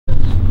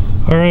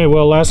Alright,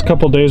 well, last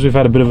couple days we've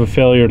had a bit of a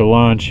failure to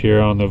launch here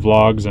on the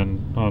vlogs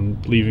and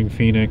on leaving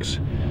Phoenix.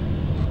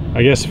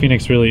 I guess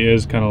Phoenix really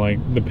is kind of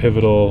like the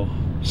pivotal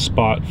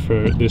spot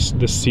for this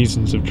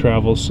seasons of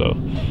travel, so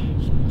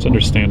it's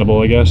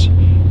understandable, I guess.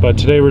 But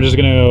today we're just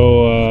gonna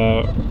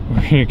go,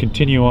 we're gonna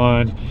continue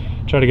on,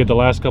 try to get the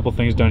last couple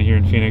things done here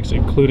in Phoenix,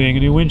 including a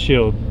new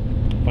windshield.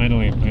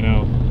 Finally, I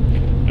know.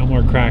 No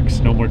more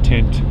cracks, no more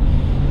tint.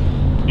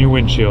 New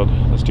windshield.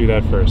 Let's do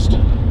that first.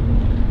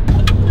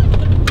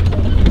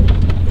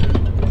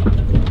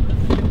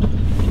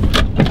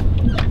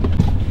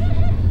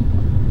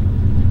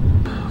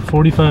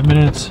 $45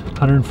 minutes,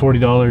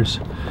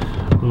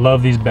 $140.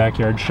 Love these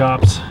backyard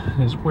shops.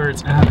 Is where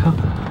it's at.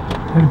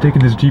 I haven't taken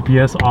this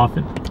GPS off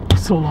in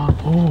so long.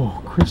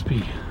 Oh,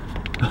 crispy.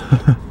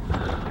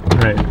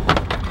 Alright,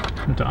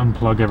 I have to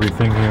unplug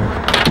everything here.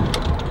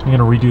 I'm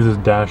gonna redo this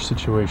dash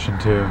situation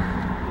too.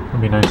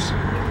 That'll be nice.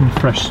 A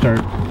fresh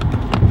start.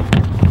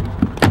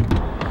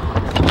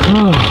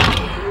 Oh.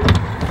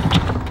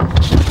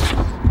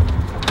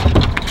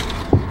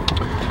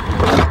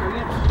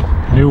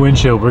 New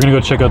windshield. We're gonna go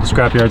check out the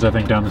scrap yards, I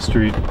think, down the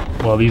street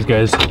while these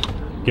guys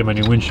get my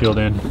new windshield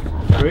in.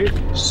 Great.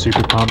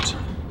 Super pumped.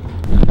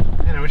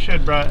 Man, I wish I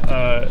had brought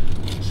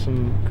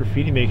some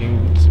graffiti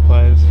making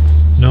supplies.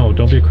 No,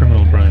 don't be a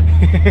criminal, Brian.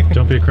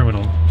 Don't be a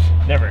criminal.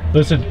 Never.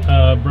 Listen,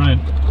 Brian,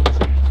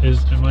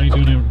 am I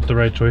doing the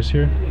right choice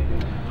here?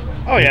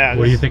 Oh yeah.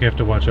 What do you think I have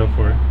to watch out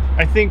for?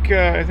 I think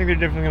they're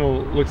definitely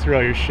gonna look through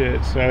all your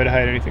shit, so I would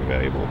hide anything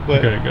valuable.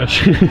 But okay,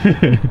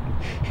 gotcha.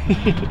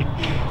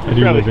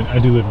 I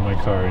do live in my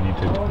car. I need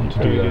to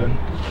do that.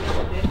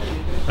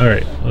 All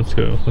right, let's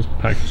go. Let's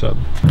pack this up.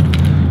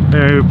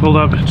 Hey, we pulled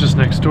up just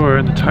next door,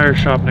 and the tire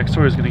shop next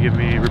door is going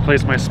to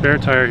replace my spare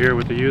tire here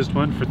with a used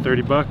one for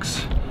 30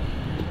 bucks.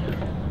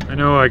 I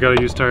know I got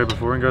a used tire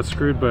before and got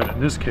screwed, but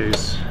in this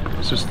case,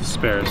 it's just the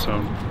spare, so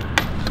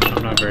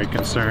I'm not very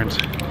concerned.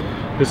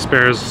 This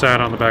spare has sat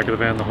on the back of the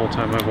van the whole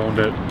time I've owned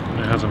it, and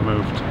it hasn't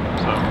moved.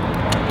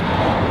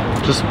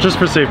 So, just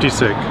for safety's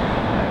sake.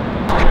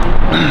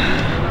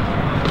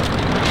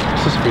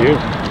 This is for you.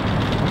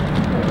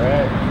 All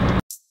right.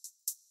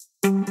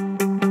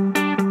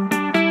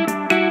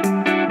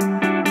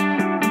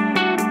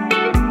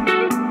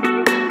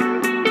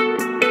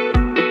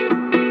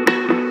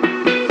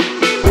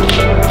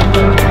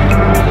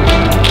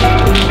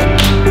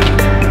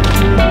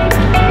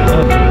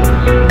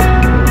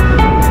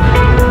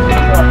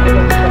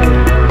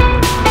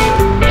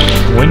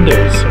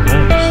 Windows are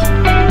nice.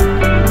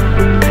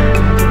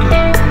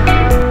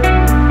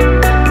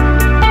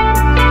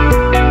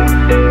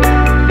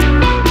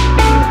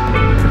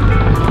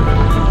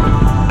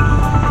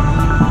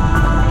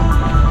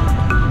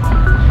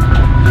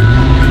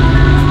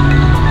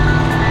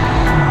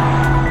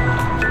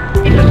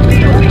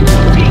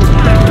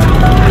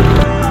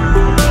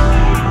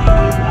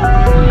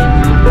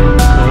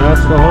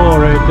 That's the hole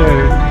right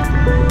there.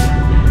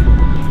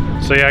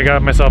 So yeah, I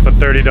got myself a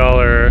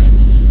 $30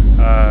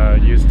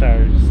 used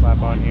tire to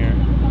slap on here.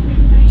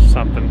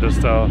 Something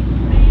just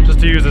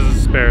to use as a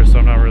spare, so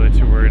I'm not really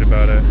too worried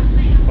about it.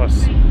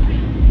 Plus,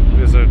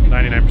 there's a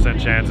 99%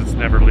 chance it's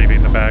never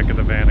leaving the back of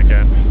the van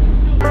again.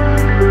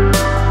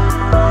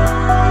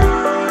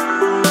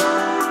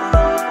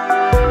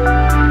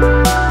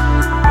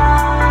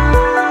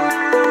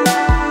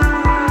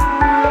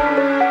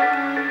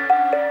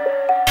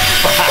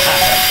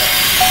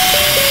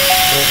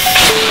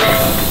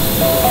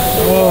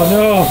 Oh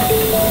no!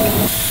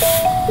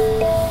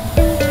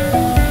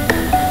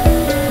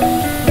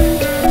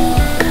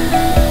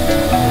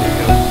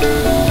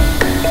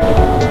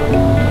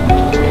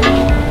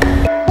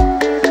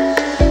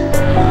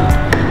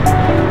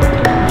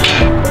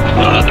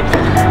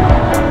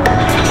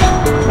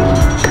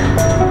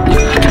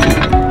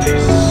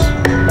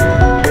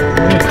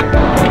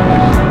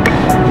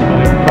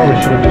 Probably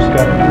should have just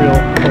got a real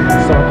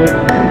fucking socket.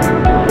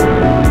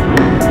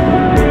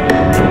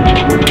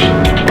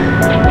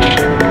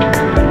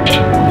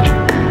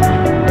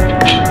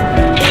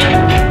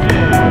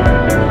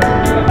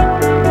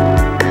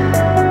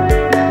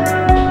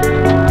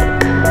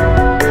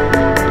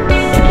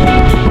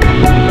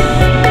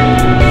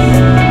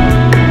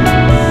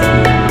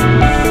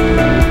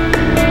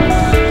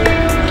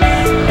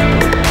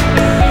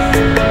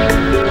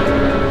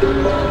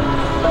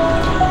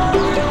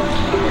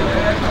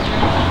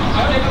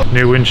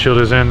 New windshield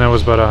is in. That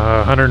was about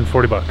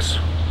 140 bucks.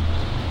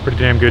 Pretty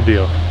damn good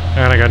deal.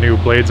 And I got new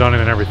blades on it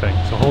and everything.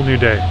 It's a whole new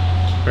day.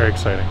 Very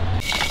exciting.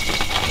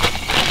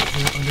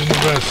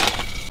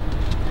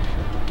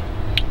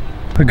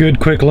 A good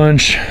quick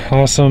lunch.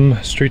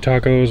 Awesome street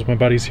tacos. My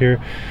buddy's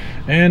here.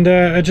 And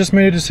I just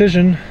made a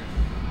decision.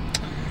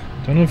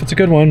 Don't know if it's a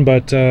good one,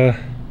 but I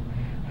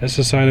just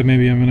decided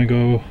maybe I'm gonna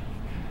go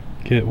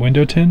get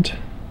window tint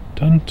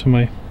done to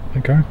my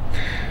car.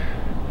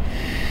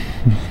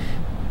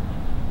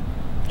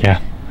 Yeah,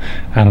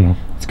 I don't know.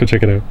 Let's go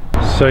check it out.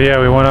 So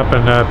yeah, we went up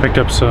and picked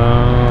up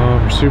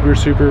some super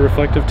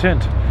reflective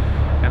tint.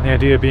 And the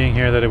idea being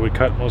here that it would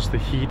cut most of the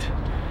heat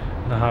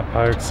and the hot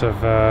parts of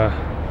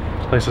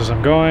places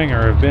I'm going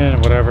or have been,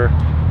 whatever.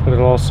 But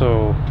it'll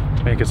also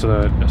make it so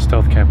that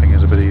stealth camping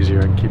is a bit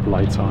easier and keep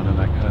lights on and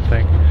that kind of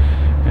thing.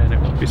 And it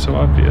won't be so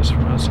obvious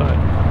from outside.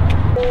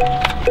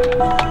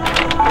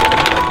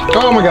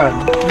 Oh my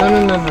god.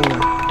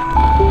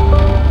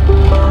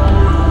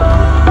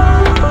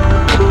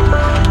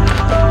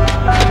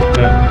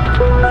 No.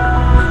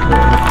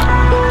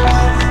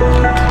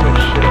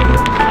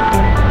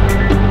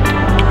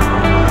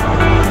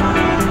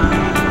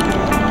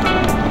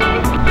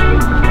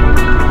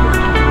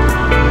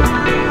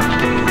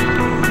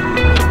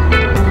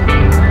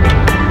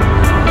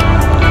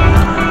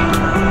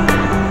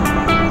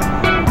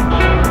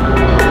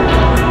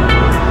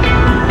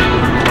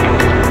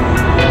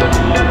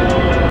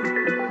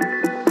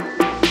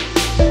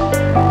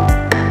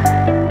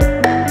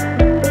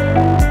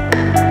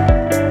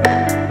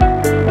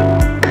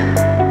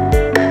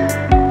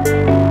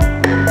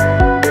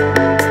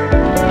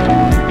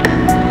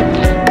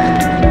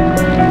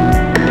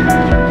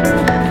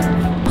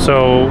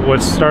 So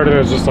what started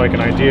as just like an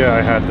idea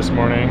I had this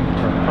morning,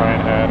 or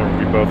Brian had, or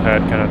we both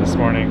had kind of this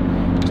morning,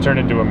 it's turned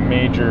into a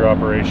major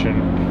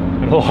operation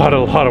and a lot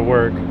of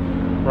work.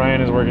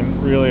 Ryan is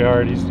working really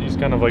hard. He's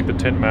kind of like the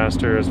tint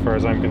master as far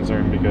as I'm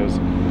concerned, because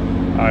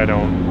I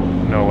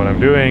don't know what I'm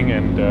doing,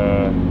 and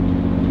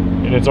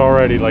it's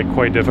already like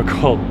quite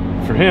difficult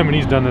for him, and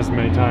he's done this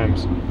many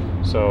times.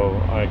 So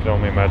I can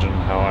only imagine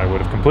how I would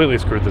have completely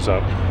screwed this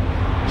up.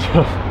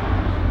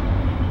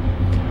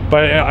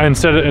 But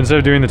instead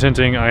of doing the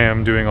tinting, I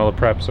am doing all the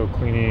prep, so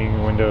cleaning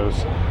the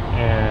windows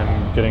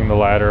and getting the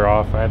ladder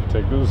off. I had to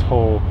take this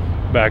whole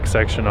back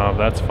section off.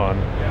 That's fun.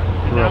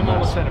 Yeah. And I'm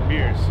almost out of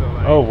beer, so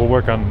like... Oh, we'll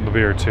work on the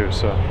beer too,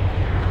 so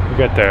we'll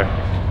get there.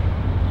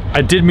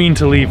 I did mean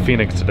to leave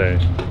Phoenix today.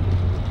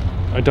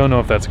 I don't know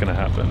if that's gonna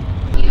happen.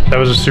 That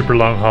was a super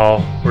long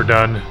haul. We're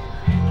done.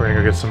 We're gonna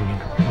go get some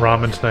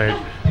ramen tonight.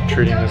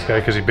 Treating this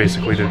guy because he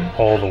basically did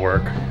all the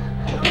work.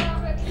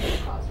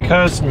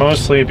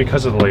 Mostly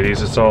because of the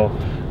ladies, it's all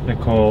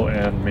Nicole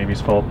and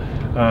Mamie's fault,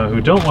 who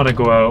don't want to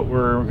go out.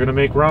 We're gonna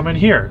make ramen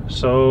here.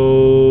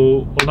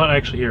 So, well, not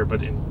actually here,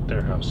 but in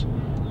their house.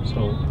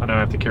 So I now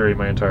have to carry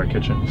my entire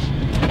kitchen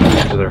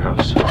to their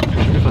house.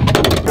 It should be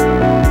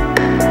fun.